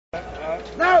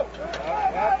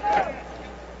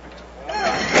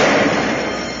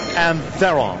And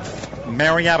they're off.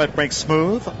 Mary Abbott breaks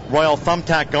smooth. Royal Thumb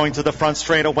Tack going to the front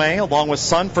straight away, along with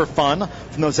Sun for Fun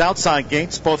from those outside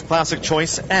gates, both Classic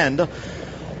Choice and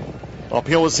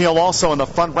Appeal with Zeal also in the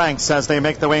front ranks as they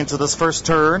make their way into this first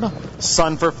turn.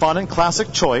 Sun for Fun and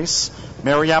Classic Choice.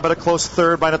 Mary Abbott a close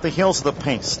third right at the heels of the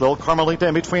pace. Little Carmelita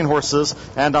in between horses,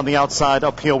 and on the outside,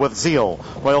 Appeal with Zeal.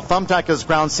 Royal Thumb Tack is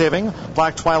ground saving.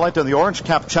 Black Twilight and the orange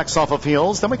cap checks off of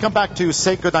heels. Then we come back to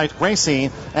Say Goodnight Gracie,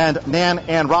 and Nan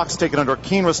and Rock's taken under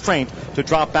keen restraint to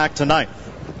drop back tonight.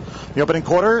 The opening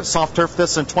quarter, soft turf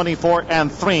this in 24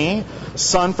 and 3.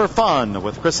 Sun for Fun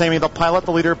with Chris Emigh, the pilot,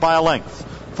 the leader by a length.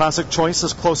 Classic Choice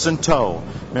is close in tow.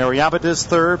 Mary Abbott is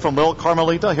third from Little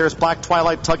Carmelita. Here's Black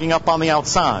Twilight tugging up on the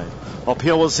outside.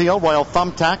 Appeal with Zeal, Royal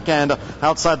Thumb Tack, and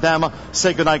outside them,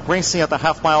 Say Goodnight Gracie at the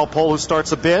half-mile pole who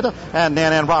starts a bid, and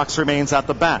Nan and Rocks remains at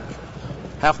the back.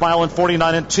 Half mile in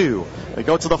 49 and 2. They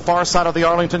go to the far side of the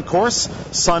Arlington course.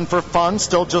 Sun for Fun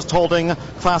still just holding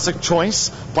Classic Choice.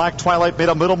 Black Twilight made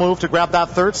a middle move to grab that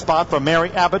third spot from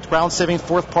Mary Abbott, ground saving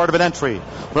fourth part of an entry.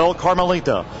 Little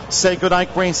Carmelita, Say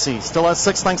Goodnight Gracie, still has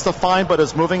 6 lengths to find, but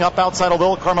is moving up outside of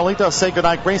Little Carmelita. Say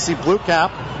Goodnight Gracie, blue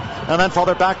cap. And then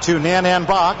farther back to Nan and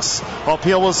Rocks.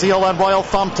 Appeal with Zeal and Royal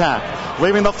Thumb Tack.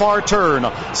 Leaving the far turn.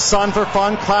 Sun for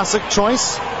Fun, Classic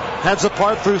Choice. Heads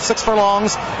apart through 6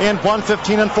 furlongs in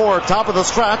 1:15 and 4. Top of the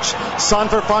stretch. Sun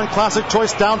for Fun, Classic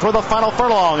Choice down toward the final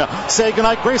furlong. Say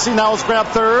Goodnight Gracie now is grabbed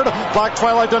third. Black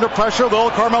Twilight under pressure. Little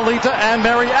Carmelita and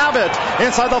Mary Abbott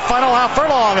inside the final half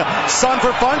furlong. Sun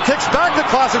for Fun kicks back to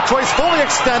Classic Choice fully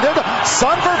extended.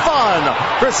 Sun for Fun.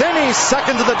 Chris Emigh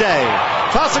second of the day.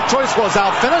 Classic Choice was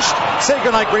out finished. Say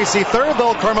Goodnight Gracie third.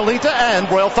 Little Carmelita and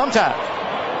Royal Thumb Tack.